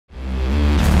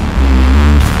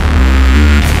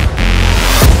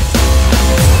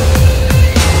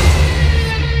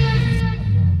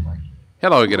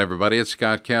Hello again, everybody. It's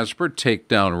Scott Kasper,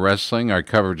 Takedown Wrestling. Our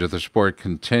coverage of the sport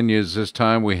continues. This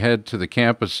time we head to the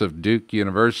campus of Duke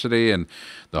University and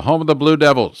the home of the Blue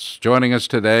Devils. Joining us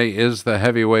today is the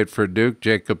heavyweight for Duke,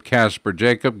 Jacob Kasper.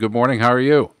 Jacob, good morning. How are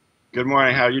you? Good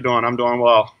morning. How are you doing? I'm doing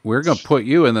well. We're going to put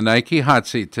you in the Nike hot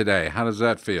seat today. How does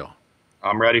that feel?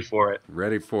 I'm ready for it.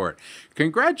 Ready for it.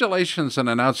 Congratulations on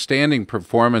an outstanding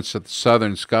performance at the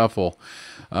Southern Scuffle.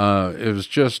 It was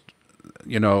just,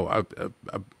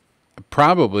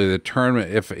 probably the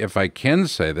tournament, if I can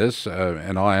say this,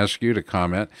 and I'll ask you to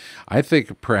comment, I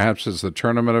think perhaps is the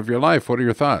tournament of your life. What are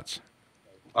your thoughts?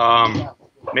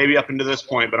 Maybe up until this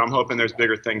point, but I'm hoping there's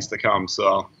bigger things to come.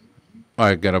 So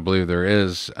I got to believe there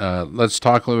is. Let's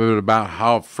talk a little bit about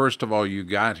how, first of all, you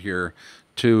got here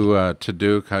to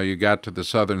Duke, how you got to the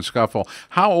Southern Scuffle.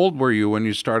 How old were you when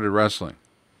you started wrestling?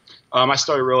 I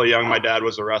started really young. My dad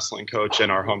was a wrestling coach in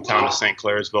our hometown of St.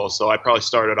 Clairsville, so I probably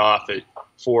started off at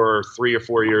 3 or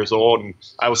 4 years old, and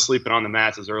I was sleeping on the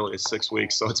mats as early as 6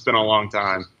 weeks. So it's been a long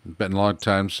time. Been a long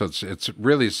time, so it's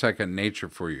really second nature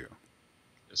for you.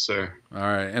 Yes, sir. All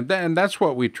right, and that's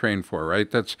what we train for, right?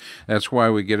 That's why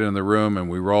we get in the room and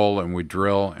we roll and we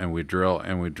drill and we drill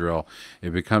and we drill. It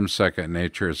becomes second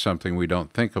nature. It's something we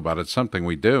don't think about. It's something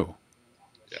we do.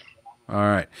 Yeah. All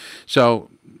right, so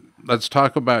let's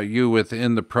talk about you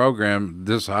within the program.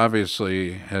 This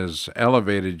obviously has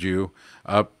elevated you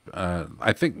up.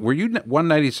 I think, were you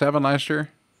 197 last year?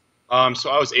 So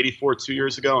I was 84 2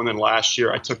 years ago, and then last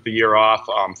year I took the year off,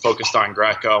 focused on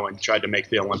Greco, and tried to make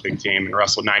the Olympic team and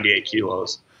wrestled 98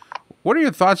 kilos. What are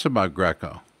your thoughts about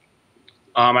Greco?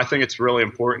 I think it's really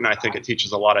important. I think it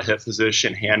teaches a lot of hip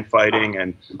position, hand fighting,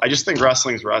 and I just think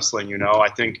wrestling's wrestling. I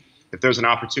think if there's an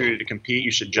opportunity to compete,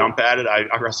 you should jump at it.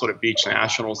 I wrestled at Beach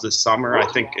Nationals this summer. I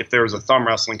think if there was a thumb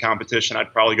wrestling competition,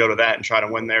 I'd probably go to that and try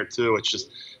to win there too. It's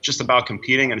just about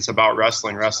competing, and it's about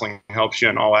wrestling. Wrestling helps you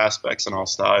in all aspects and all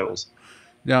styles.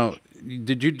 Now,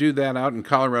 did you do that out in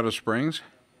Colorado Springs?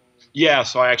 Yeah,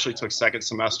 so I actually took second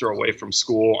semester away from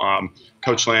school.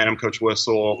 Coach Lanham, Coach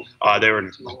Whistle, they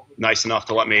were nice enough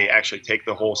to let me actually take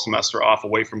the whole semester off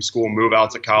away from school, move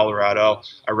out to Colorado.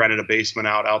 I rented a basement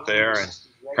out there and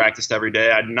practiced every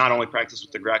day. I not only practiced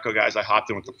with the Greco guys, I hopped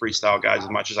in with the freestyle guys as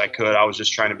much as I could. I was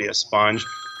just trying to be a sponge,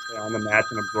 stay on the mats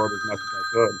and absorb as much as I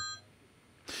could.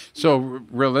 So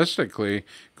realistically,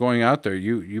 going out there,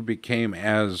 you became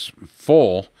as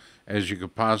full as you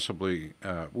could possibly.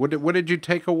 What did you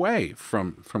take away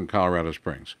from Colorado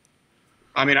Springs?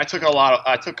 I mean, I took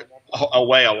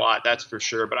away a lot, that's for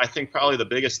sure. But I think probably the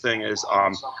biggest thing is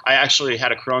I actually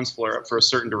had a Crohn's flare-up for a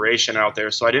certain duration out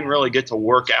there, so I didn't really get to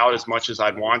work out as much as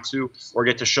I'd want to, or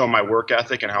get to show my work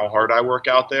ethic and how hard I work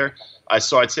out there.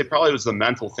 So I'd say probably it was the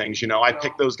mental things. I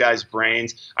picked those guys'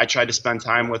 brains. I tried to spend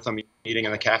time with them, eating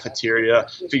in the cafeteria,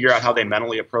 figure out how they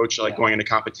mentally approach like going into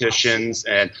competitions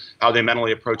and how they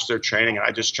mentally approach their training. And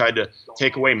I just tried to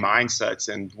take away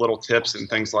mindsets and little tips and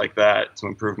things like that to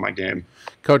improve my game.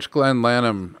 Coach Glenn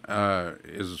Lanham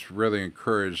is really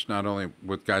encouraged, not only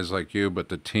with guys like you, but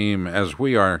the team, as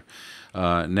we are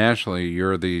nationally.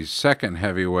 You're the second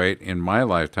heavyweight in my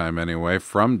lifetime anyway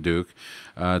from Duke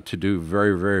to do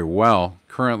very, very well.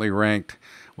 Currently ranked,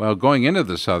 well, going into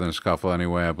the Southern Scuffle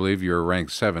anyway, I believe you're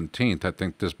ranked 17th. I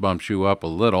think this bumps you up a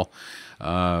little.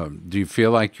 Do you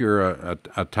feel like you're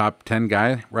a top 10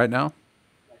 guy right now?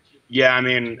 Yeah, I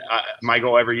mean, my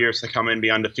goal every year is to come in and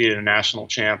be undefeated and national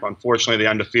champ. Unfortunately, the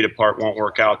undefeated part won't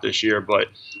work out this year, but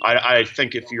I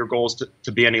think if your goal is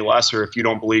to be any less, or if you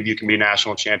don't believe you can be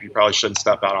national champ, you probably shouldn't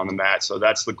step out on the mat. So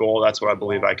that's the goal. That's what I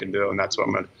believe I can do, and that's what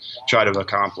I'm going to try to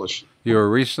accomplish. You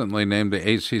were recently named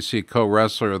the ACC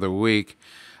Co-Wrestler of the Week.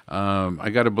 I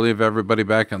got to believe everybody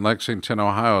back in Lexington,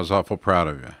 Ohio is awful proud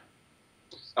of you.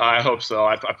 I hope so.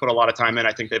 I put a lot of time in.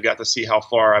 I think they've got to see how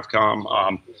far I've come.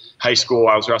 High school,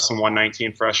 I was wrestling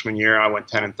 119 freshman year. I went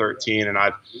 10 and 13, and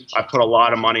I've put a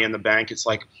lot of money in the bank. It's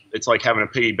like having a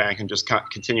piggy bank and just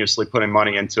continuously putting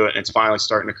money into it. And it's finally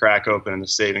starting to crack open, and the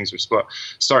savings are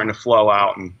starting to flow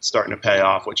out and starting to pay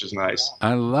off, which is nice.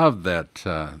 I love that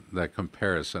that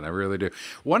comparison. I really do.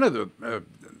 One of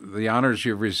the honors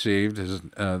you've received is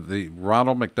the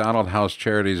Ronald McDonald House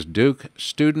Charity's Duke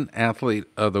Student Athlete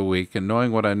of the Week. And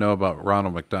knowing what I know about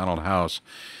Ronald McDonald House,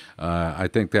 I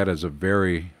think that is a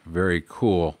very, very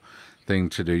cool thing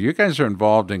to do. You guys are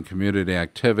involved in community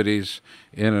activities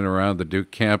in and around the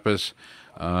Duke campus,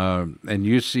 and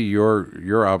you see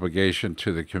your obligation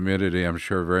to the community, I'm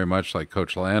sure, very much like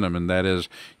Coach Lanham, and that is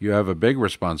you have a big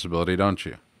responsibility, don't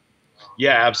you?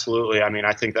 Yeah, absolutely. I mean,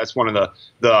 I think that's one of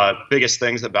the biggest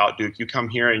things about Duke. You come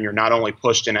here and you're not only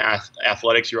pushed in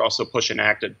athletics, you're also pushed in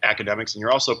academics, and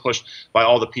you're also pushed by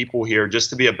all the people here just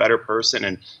to be a better person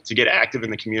and to get active in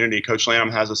the community. Coach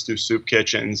Lanham has us do soup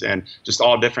kitchens and just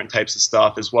all different types of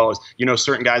stuff, as well as, you know,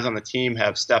 certain guys on the team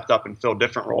have stepped up and filled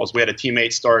different roles. We had a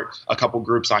teammate start a couple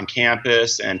groups on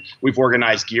campus, and we've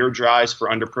organized gear drives for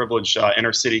underprivileged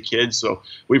inner city kids. So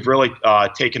we've really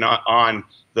taken on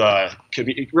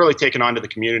really taken on to the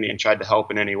community and tried to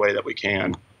help in any way that we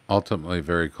can. Ultimately,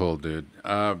 very cool, dude.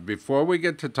 Before we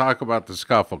get to talk about the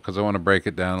scuffle, because I want to break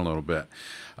it down a little bit,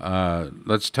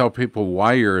 let's tell people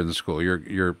why you're in school.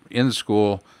 You're in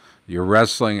school, you're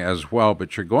wrestling as well,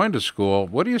 but you're going to school.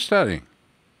 What are you studying?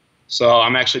 So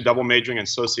I'm actually double majoring in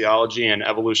sociology and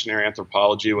evolutionary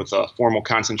anthropology with a formal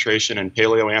concentration in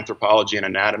paleoanthropology and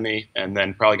anatomy, and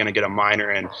then probably going to get a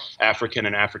minor in African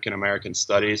and African American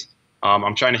studies.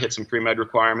 I'm trying to hit some pre-med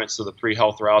requirements, so the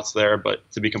pre-health routes there, but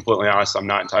to be completely honest, I'm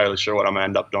not entirely sure what I'm going to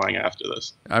end up doing after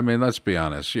this. I mean, let's be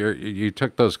honest. You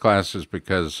took those classes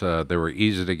because they were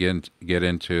easy to get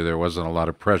into. There wasn't a lot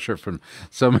of pressure from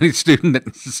so many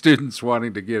students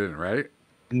wanting to get in, right?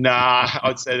 Nah, I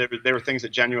would say there were things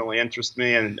that genuinely interest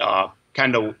me and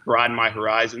kind of broaden my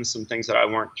horizons, some things that I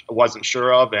wasn't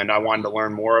sure of and I wanted to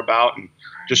learn more about, and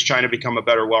just trying to become a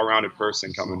better, well-rounded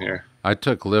person coming here. I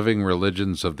took Living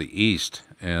Religions of the East,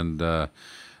 and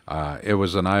it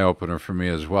was an eye-opener for me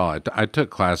as well. I took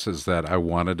classes that I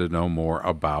wanted to know more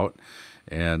about,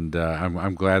 and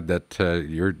I'm glad that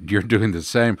you're doing the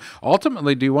same.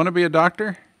 Ultimately, do you want to be a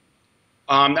doctor?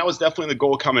 That was definitely the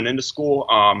goal coming into school.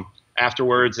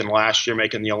 Afterwards and last year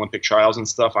making the Olympic trials and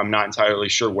stuff, I'm not entirely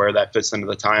sure where that fits into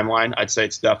the timeline. I'd say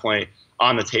it's definitely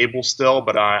on the table still,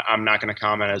 but I'm not going to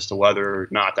comment as to whether or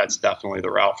not that's definitely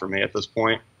the route for me at this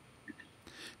point.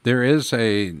 There is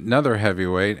another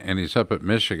heavyweight, and he's up at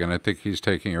Michigan. I think he's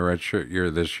taking a redshirt year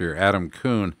this year, Adam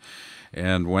Kuhn.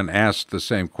 And when asked the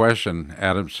same question,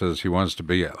 Adam says he wants to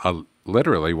be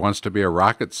literally wants to be a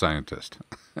rocket scientist,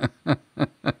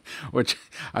 which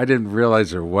I didn't realize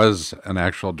there was an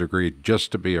actual degree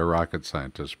just to be a rocket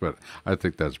scientist, but I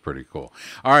think that's pretty cool.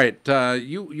 All right,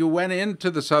 you went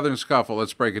into the Southern Scuffle.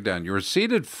 Let's break it down. You were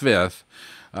seeded fifth,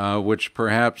 which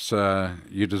perhaps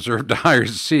you deserved a higher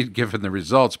seed given the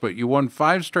results, but you won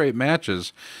 5 straight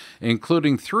matches,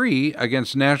 including 3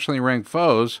 against nationally ranked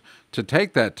foes, to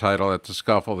take that title at the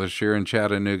Scuffle this year in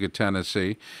Chattanooga,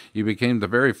 Tennessee. You became the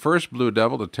very first Blue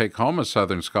Devil to take home a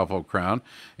Southern Scuffle crown,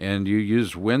 and you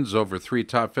used wins over 3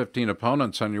 top 15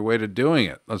 opponents on your way to doing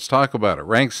it. Let's talk about it.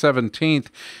 Ranked 17th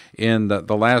in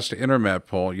the last Intermet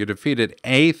poll, you defeated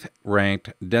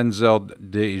 8th-ranked Denzel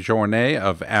DeJournay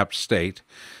of App State,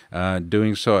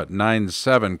 doing so at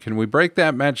 9-7. Can we break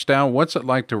that match down? What's it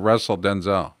like to wrestle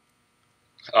Denzel?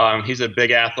 He's a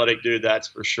big athletic dude, that's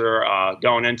for sure.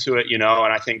 Going into it, and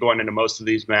I think going into most of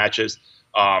these matches,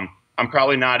 I'm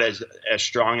probably not as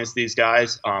strong as these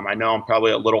guys. I know I'm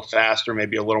probably a little faster,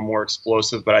 maybe a little more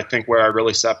explosive, but I think where I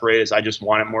really separate is I just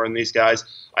want it more than these guys.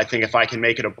 I think if I can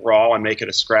make it a brawl and make it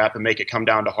a scrap and make it come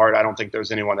down to heart, I don't think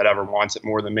there's anyone that ever wants it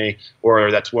more than me or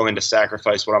that's willing to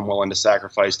sacrifice what I'm willing to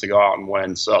sacrifice to go out and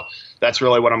win. So that's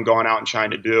really what I'm going out and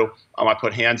trying to do. I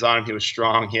put hands on him. He was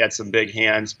strong. He had some big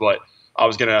hands, but I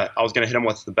was gonna hit him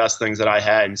with the best things that I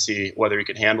had and see whether he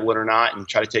could handle it or not, and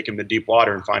try to take him to deep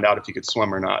water and find out if he could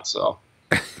swim or not. So,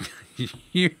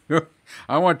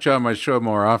 I want you on my show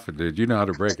more often, dude. You know how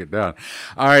to break it down.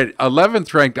 All right,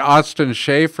 11th ranked Austin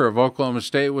Schaefer of Oklahoma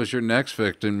State was your next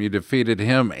victim. You defeated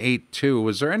him 8-2.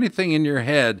 Was there anything in your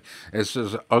head that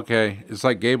says, okay, it's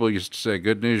like Gable used to say,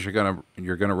 good news you're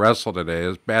gonna wrestle today.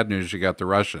 It's bad news you got the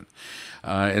Russian.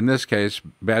 In this case,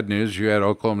 bad news, you had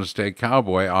Oklahoma State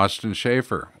Cowboy Austin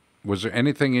Schaefer. Was there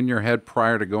anything in your head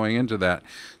prior to going into that,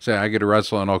 say, I get to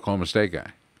wrestle an Oklahoma State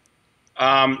guy?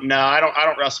 No, I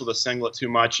don't wrestle the singlet too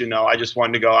much. I just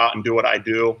wanted to go out and do what I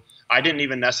do. I didn't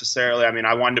even necessarily,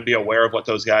 I wanted to be aware of what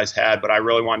those guys had, but I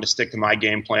really wanted to stick to my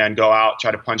game plan, go out, try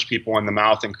to punch people in the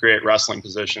mouth and create wrestling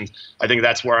positions. I think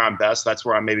that's where I'm best. That's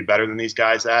where I'm maybe better than these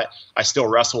guys at. I still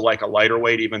wrestle like a lighter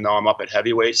weight, even though I'm up at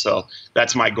heavyweight. So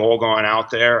that's my goal going out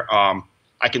there.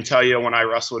 I can tell you when I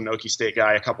wrestled an Okie State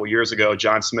guy a couple years ago,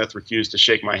 John Smith refused to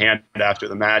shake my hand after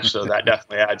the match, so that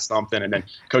definitely adds something. And then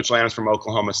Coach Lamb's from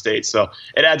Oklahoma State, so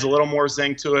it adds a little more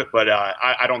zing to it, but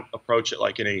I don't approach it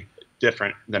like any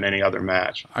different than any other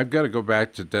match. I've got to go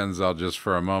back to Denzel just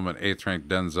for a moment. 8th-ranked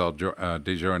Denzel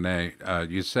DeJournay.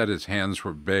 You said his hands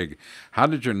were big. How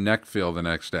did your neck feel the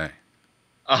next day?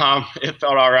 It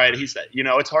felt all right. He said,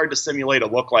 it's hard to simulate a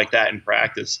look like that in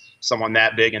practice, someone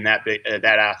that big and that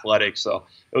athletic. So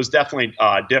it was definitely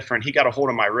different. He got a hold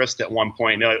of my wrist at one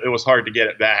point. It was hard to get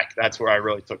it back. That's where I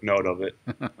really took note of it.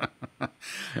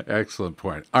 Excellent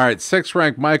point. All right,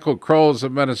 sixth-ranked Michael Krols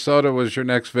of Minnesota was your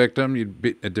next victim. You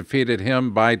defeated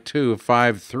him by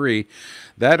 5-3.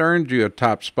 That earned you a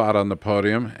top spot on the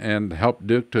podium and helped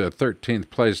Duke to a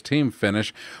 13th place team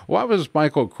finish. What was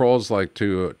Michael Krols like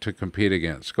to compete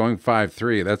against? Going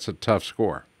 5-3, that's a tough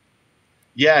score.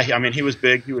 Yeah, I mean, he was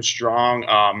big. He was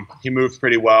strong. He moved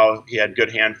pretty well. He had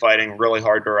good hand fighting, really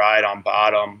hard to ride on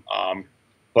bottom.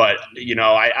 But,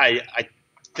 I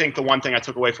think the one thing I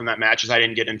took away from that match is I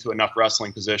didn't get into enough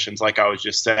wrestling positions, like I was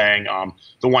just saying.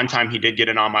 The one time he did get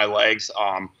in on my legs,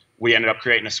 we ended up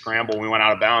creating a scramble. We went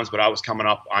out of bounds, but I was coming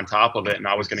up on top of it, and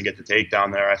I was going to get the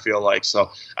takedown there, I feel like.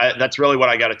 So that's really what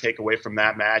I got to take away from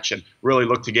that match, and really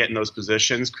look to get in those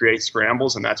positions, create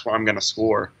scrambles, and that's where I'm going to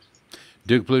score.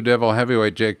 Duke Blue Devil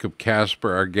heavyweight Jacob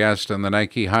Kasper, our guest on the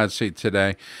Nike Hot Seat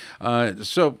today.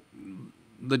 So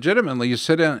legitimately, you're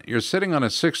sitting on a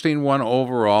 16-1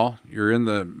 overall. You're in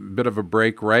the bit of a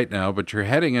break right now, but you're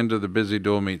heading into the busy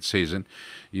dual meet season.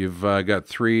 You've got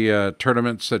 3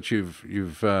 tournaments that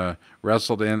you've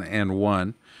wrestled in and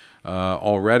won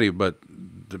already, but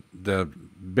the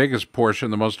biggest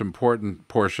portion, the most important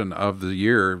portion of the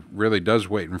year really does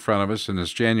wait in front of us, and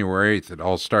it's January 8th. It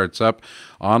all starts up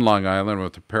on Long Island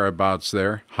with a pair of bouts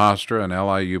there, Hofstra and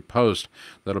LIU Post.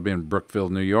 That'll be in Brookville,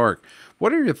 New York.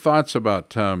 What are your thoughts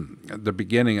about the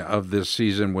beginning of this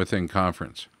season within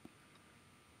conference?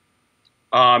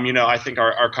 I think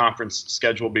our conference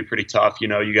schedule will be pretty tough.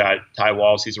 You got Ty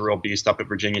Walls, he's a real beast up at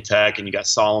Virginia Tech, and you got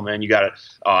Solomon, you got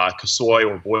Kasoy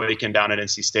or Boykin down at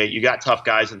NC State. You got tough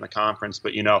guys in the conference,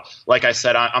 but like I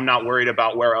said, I'm not worried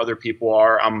about where other people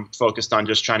are. I'm focused on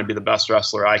just trying to be the best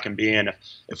wrestler I can be, and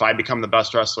if I become the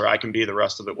best wrestler I can be, the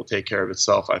rest of it will take care of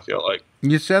itself, I feel like.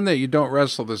 You said that you don't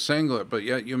wrestle the singlet, but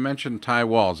yet you mentioned Ty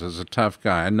Walls as a tough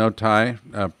guy. I know Ty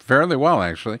fairly well,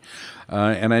 actually,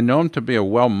 and I know him to be a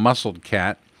well-muscled cat.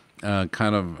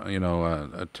 Kind of,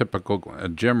 a typical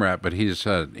gym rat, but he's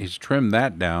trimmed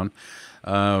that down.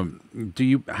 How do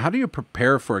you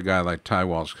prepare for a guy like Ty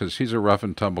Walsh? Because he's a rough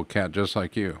and tumble cat just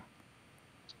like you.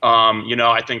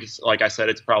 I think like I said,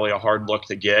 it's probably a hard look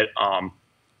to get.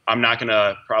 I'm not going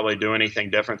to probably do anything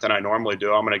different than I normally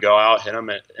do. I'm going to go out, hit him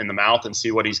in the mouth, and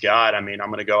see what he's got. I mean, I'm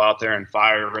going to go out there and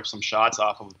rip some shots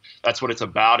off him. That's what it's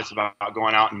about. It's about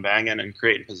going out and banging and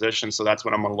creating positions. So that's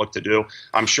what I'm going to look to do.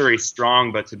 I'm sure he's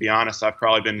strong, but to be honest, I've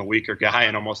probably been the weaker guy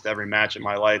in almost every match in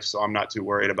my life, so I'm not too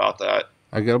worried about that.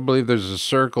 I got to believe there's a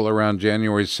circle around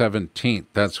January 17th.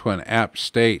 That's when App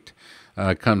State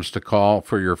comes to call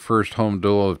for your first home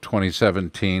duel of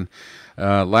 2017.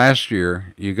 Last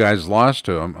year, you guys lost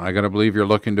to him. I got to believe you're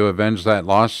looking to avenge that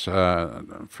loss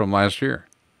from last year.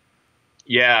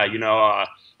 Yeah,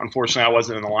 unfortunately, I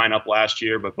wasn't in the lineup last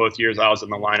year, but both years I was in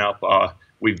the lineup,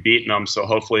 we've beaten them. So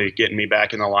hopefully getting me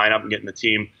back in the lineup and getting the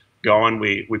team going,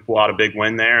 we pull out a big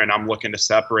win there, and I'm looking to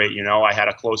separate. I had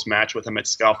a close match with him at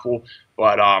Scuffle,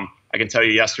 but I can tell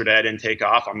you yesterday I didn't take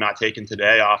off. I'm not taking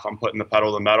today off. I'm putting the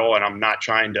pedal to the metal, and I'm not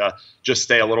trying to just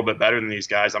stay a little bit better than these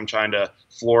guys. I'm trying to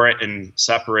floor it and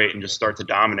separate and just start to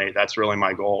dominate. That's really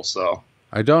my goal. So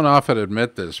I don't often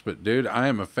admit this, but dude, I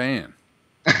am a fan.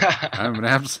 I'm an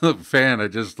absolute fan. I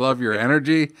just love your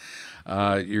energy,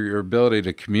 your ability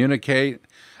to communicate.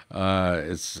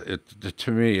 To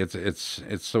me,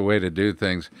 it's the way to do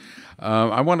things.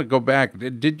 I want to go back.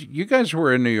 Did you guys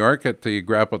were in New York at the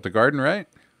Grapple at the Garden, right?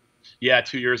 Yeah,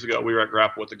 2 years ago we were at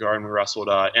Grapple at the Garden. We wrestled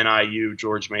NIU,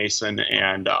 George Mason,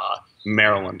 and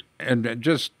Maryland. And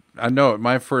I know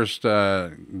my first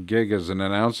gig as an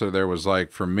announcer there was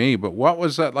like for me, but what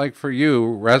was that like for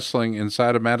you wrestling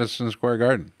inside of Madison Square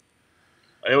Garden?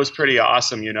 It was pretty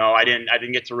awesome. I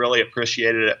didn't get to really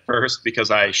appreciate it at first because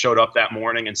I showed up that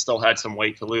morning and still had some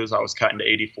weight to lose. I was cutting to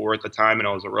 84 at the time, and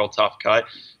it was a real tough cut.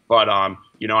 But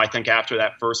I think after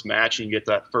that first match, and you get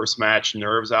that first match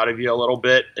nerves out of you a little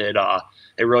bit,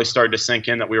 it really started to sink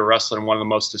in that we were wrestling in one of the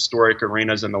most historic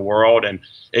arenas in the world, and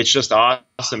it's just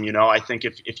awesome. I think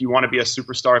if you want to be a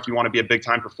superstar, if you want to be a big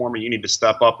time performer, you need to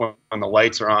step up when the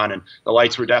lights are on, and the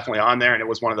lights were definitely on there, and it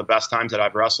was one of the best times that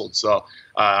I've wrestled. So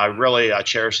I really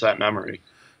cherish that memory.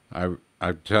 I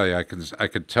tell you, I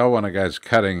could tell when a guy's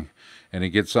cutting, and he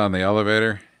gets on the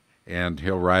elevator, and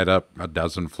he'll ride up a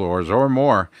dozen floors or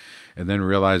more, and then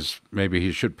realize maybe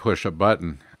he should push a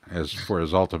button as for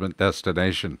his ultimate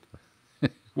destination.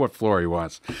 What floor he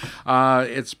wants.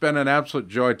 It's been an absolute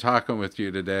joy talking with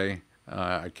you today.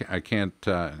 I can't,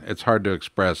 it's hard to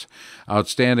express.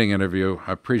 Outstanding interview.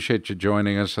 I appreciate you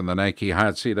joining us on the Nike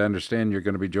Hot Seat. I understand you're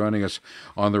going to be joining us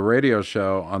on the radio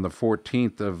show on the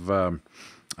 14th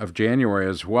of January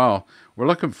as well. We're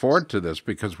looking forward to this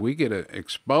because we get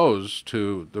exposed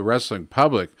to the wrestling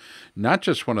public, not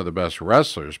just one of the best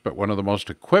wrestlers, but one of the most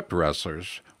equipped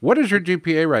wrestlers. What is your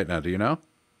GPA right now? Do you know?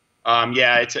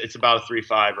 Yeah, it's about a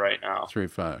 3.5 right now.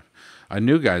 3.5. I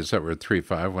knew guys that were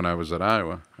 3.5 when I was at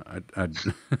Iowa.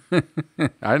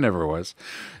 I never was.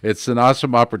 It's an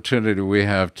awesome opportunity we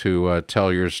have to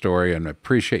tell your story, and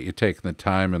appreciate you taking the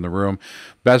time in the room.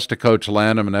 Best to Coach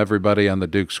Lanham and everybody on the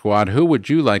Duke squad. Who would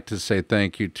you like to say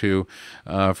thank you to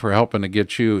for helping to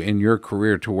get you in your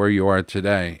career to where you are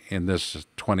today in this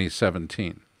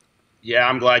 2017? Yeah,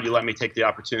 I'm glad you let me take the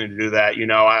opportunity to do that. You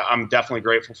know, I'm definitely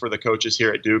grateful for the coaches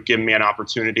here at Duke giving me an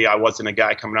opportunity. I wasn't a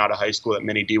guy coming out of high school that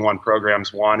many D1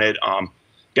 programs wanted.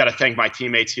 Got to thank my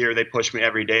teammates here. They push me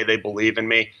every day. They believe in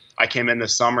me. I came in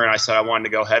this summer and I said I wanted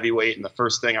to go heavyweight, and the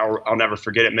first thing I'll never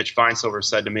forget it, Mitch Feinsilver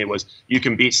said to me was, "You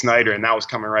can beat Snyder," and that was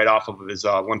coming right off of his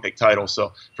Olympic title.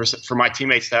 So for my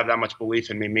teammates to have that much belief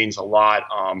in me means a lot.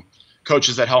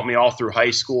 Coaches that helped me all through high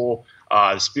school,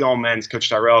 the Spielmans, Coach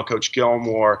Tyrell, Coach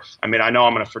Gilmore. I mean, I know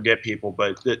I'm going to forget people,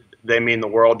 but they mean the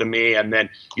world to me. And then,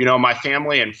 you know, my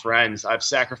family and friends, I've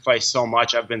sacrificed so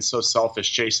much. I've been so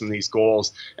selfish chasing these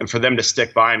goals. And for them to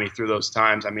stick by me through those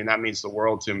times, I mean, that means the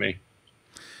world to me.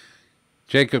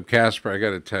 Jacob Kasper, I got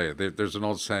to tell you, there's an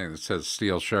old saying that says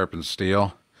steel sharpens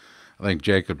steel. I think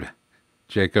Jacob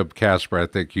Kasper, I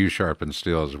think you sharpen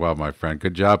steel as well, my friend.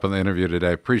 Good job on the interview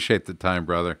today. Appreciate the time,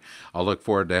 brother. I'll look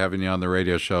forward to having you on the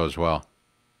radio show as well.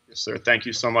 Yes, sir. Thank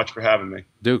you so much for having me.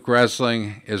 Duke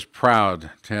Wrestling is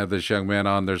proud to have this young man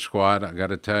on their squad. I got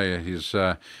to tell you, he's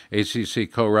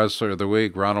ACC Co-Wrestler of the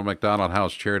Week, Ronald McDonald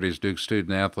House Charities Duke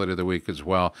Student Athlete of the Week as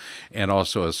well, and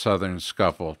also a Southern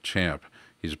Scuffle champ.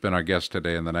 He's been our guest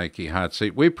today in the Nike Hot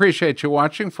Seat. We appreciate you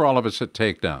watching. For all of us at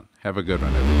Takedown, have a good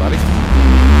one, everybody.